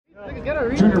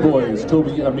Junior boys,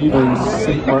 Toby Amigos,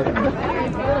 St. Martin.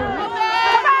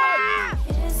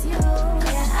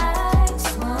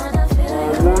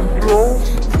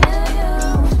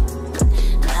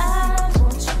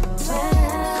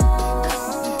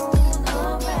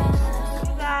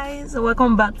 So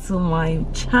welcome back to my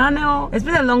channel. It's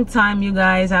been a long time, you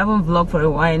guys. I haven't vlogged for a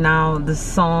while now. The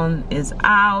sun is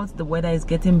out, the weather is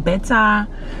getting better,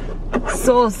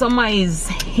 so summer is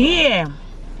here,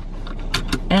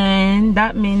 and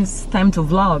that means time to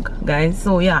vlog, guys.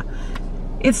 So yeah,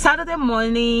 it's Saturday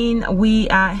morning. We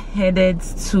are headed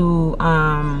to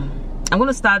I'm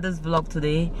gonna start this vlog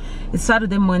today. It's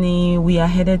Saturday morning. We are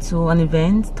headed to an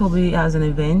event. Toby has an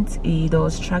event. He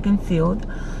does track and field,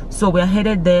 so we are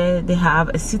headed there. They have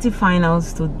a city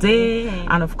finals today,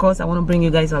 and of course I want to bring you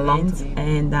guys along.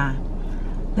 And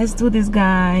let's do this,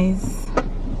 guys.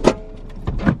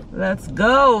 Let's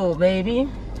go, baby.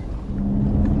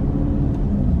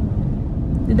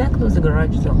 Did that close the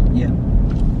garage door? Yeah.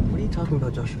 What are you talking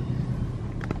about, Joshua?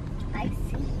 I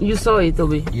see. You saw it,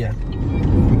 Toby? Yeah.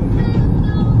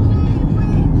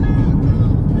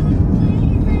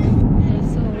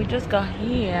 Just got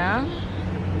here and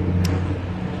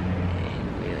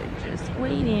we're just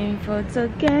waiting for it to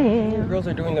get. The girls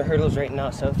are doing their hurdles right now,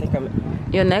 so I think I'm...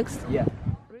 You're next? Yeah.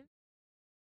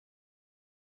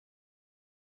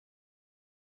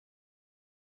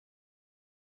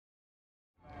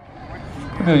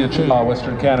 Amelia Chaw,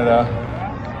 Western Canada.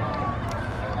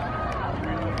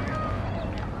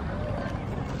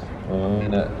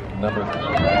 And number 3.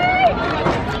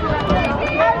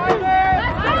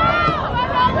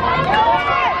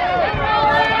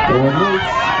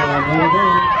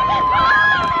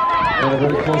 And a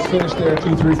very close finish there,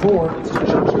 2-3-4. It's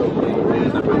Churchill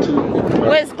and number 2.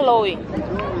 Where's Chloe? Go,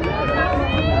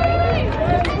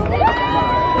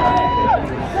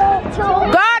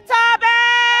 Toby!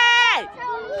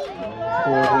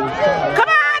 Come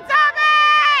on, Toby!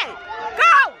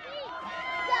 Go!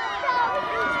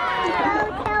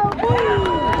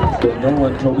 So no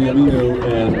one, Toby Amino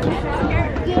and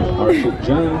Arshit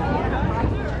Jain.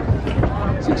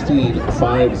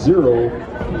 16-5-0.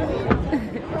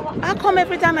 How come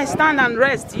every time I stand and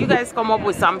rest, you guys come up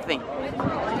with something? Come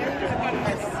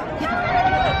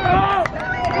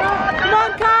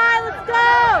on, Kai, let's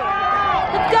go!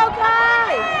 Let's go,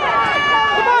 Kai!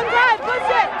 Come on, Kai, push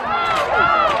it!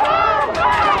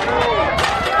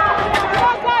 Come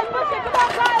on, Kai, push it! Come on,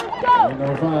 Kai, let's go!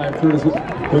 Number 5, Curtis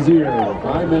Wazir.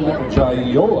 Iman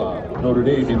Jayola, Notre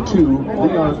Dame in 2.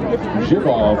 Leon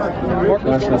Zhivov,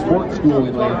 National Sports School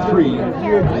in lane 3.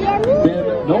 Ben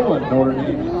Nolan, Notre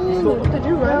Dame.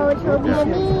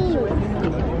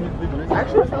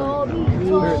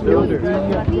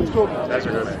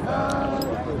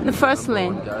 The first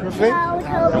lane.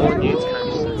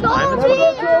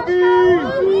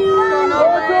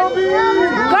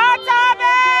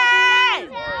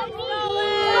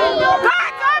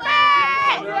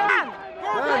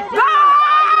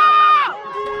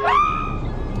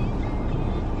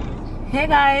 Hey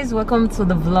guys, welcome to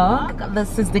the vlog.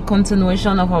 This is the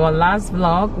continuation of our last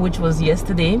vlog, which was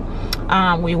yesterday.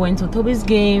 We went to Toby's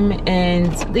game, and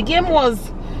the game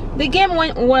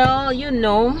went well, you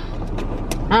know.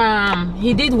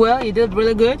 He did well, he did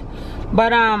really good,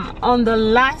 but on the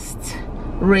last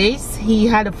race he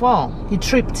had a fall, he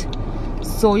tripped,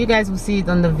 so you guys will see it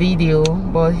on the video,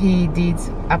 but he did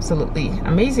absolutely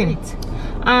amazing.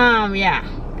 Yeah,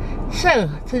 so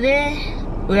today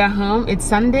we are home. It's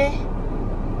Sunday,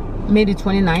 May the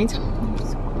 29th,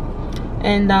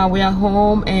 and we are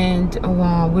home, and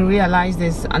we realized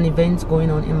there's an event going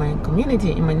on in my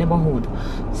community, in my neighborhood.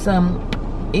 So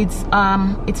it's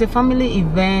a family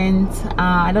event.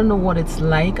 I don't know what it's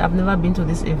like. I've never been to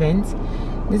this event.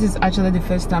 This is actually the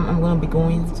first time I'm going to be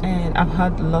going, and I've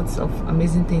heard lots of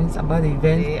amazing things about the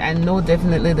event. I know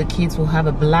definitely the kids will have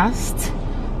a blast.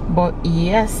 But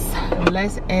yes,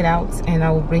 let's head out and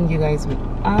I will bring you guys with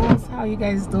us. How are you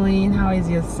guys doing? How is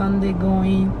your Sunday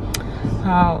going?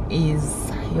 How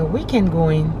is your weekend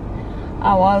going?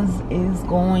 Ours is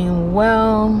going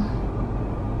well.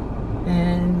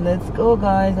 And let's go,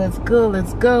 guys. Let's go.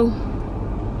 Let's go.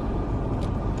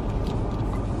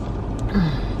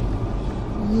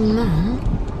 No.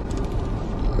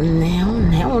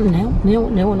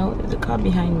 There's a car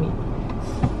behind me.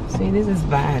 See, this is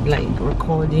bad, like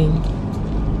recording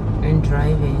and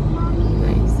driving, you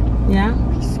guys. Yeah?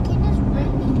 My skin is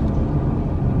ripping.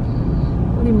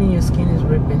 What do you mean your skin is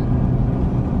ripping?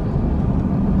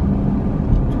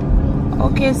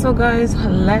 Okay, so guys,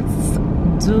 let's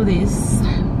do this.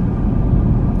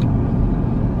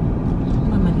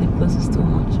 My lip gloss is too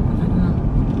much. I don't know.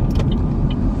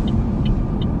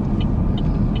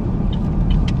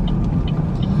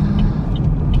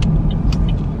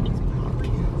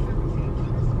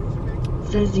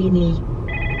 Okay,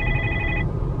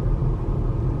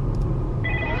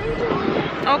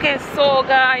 so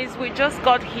guys, we just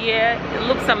got here. It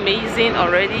looks amazing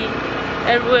already.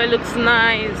 Everywhere looks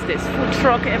nice. There's food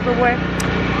truck everywhere.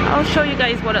 I'll show you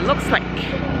guys what it looks like.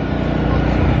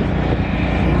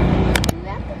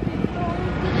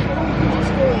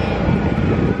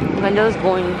 I'm just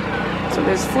going. So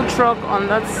there's food truck on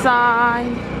that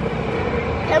side.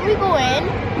 Can we go in?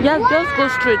 Yeah, just go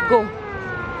straight. Go.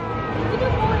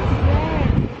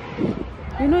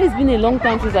 You know, it's been a long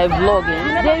time since I vlog.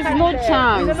 There is no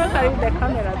chance. You never carry the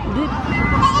camera.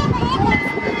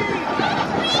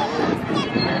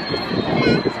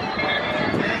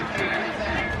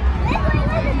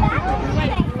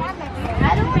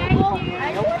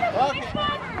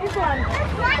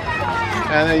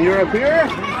 And then you're up here.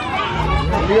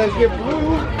 You guys get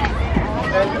blue.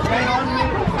 And hang on.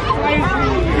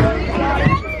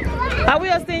 Are we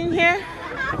all staying here?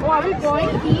 Oh, are we going?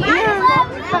 Yeah.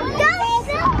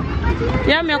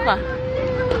 Yeah, Milka.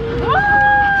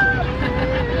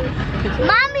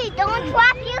 Mommy, don't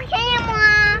drop your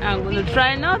camera. I'm gonna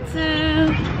try not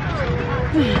to.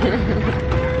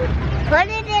 Put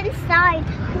it inside.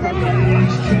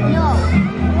 No.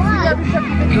 Why? Oh,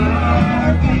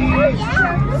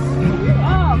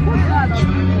 good God.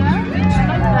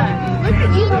 Like that. Look at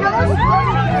you.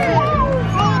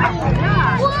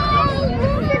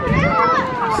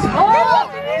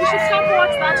 We should stop and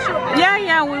watch that show.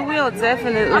 Yeah, we will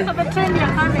definitely. After the train you're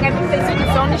coming, I think they said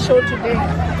it's the only show today.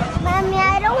 Mommy,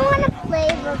 I don't want to play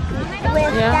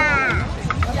with that.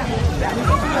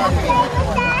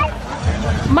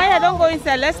 Maya, don't go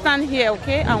inside. Let's stand here,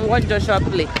 okay, and watch Joshua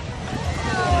play.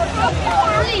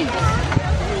 Please.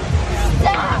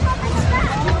 Stop.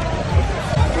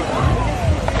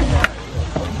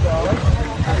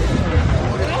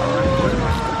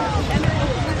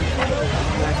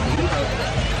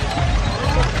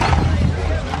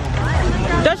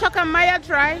 Joshua, can Maya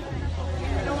try?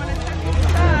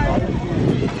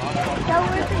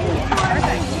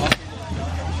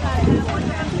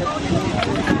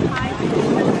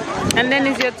 And then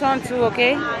it's your turn too,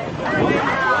 okay?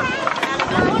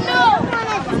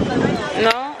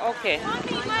 No? Okay.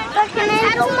 But can I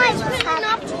do my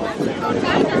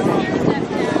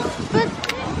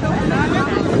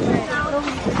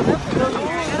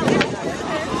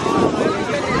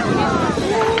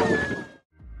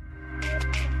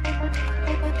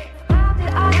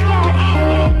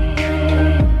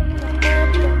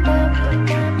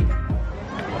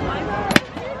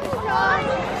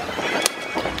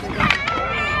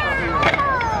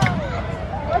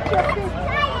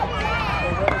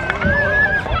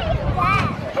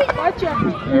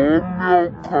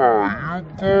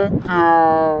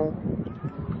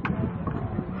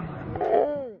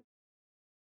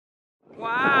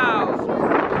Wow.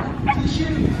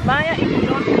 Maya, if you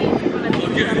don't leave, you're gonna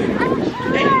leave.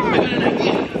 Hey, I got an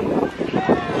idea.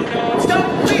 Stop,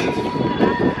 please.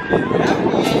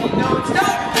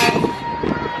 Stop.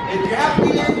 If you're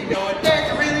happy and you know it, then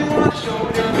you really want to show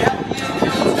it. If you're happy and you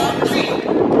know it's not free.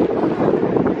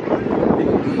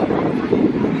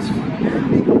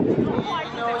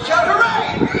 Shout hooray!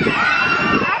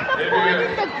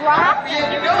 Happy and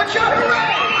you know it, shout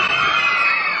hooray!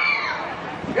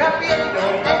 If you're happy and you know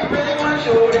it, then you really want to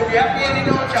show it. If you're happy and you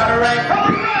know it, shout hooray!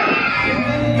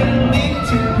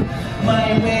 My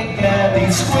wiggly,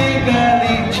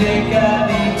 squiggly,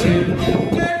 jiggly too.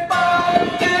 Goodbye,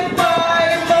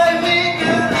 goodbye, my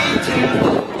wiggly too.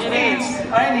 Please,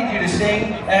 I need you to sing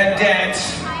and dance.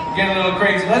 Get a little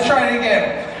crazy. Let's try it again.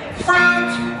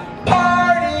 Fruit.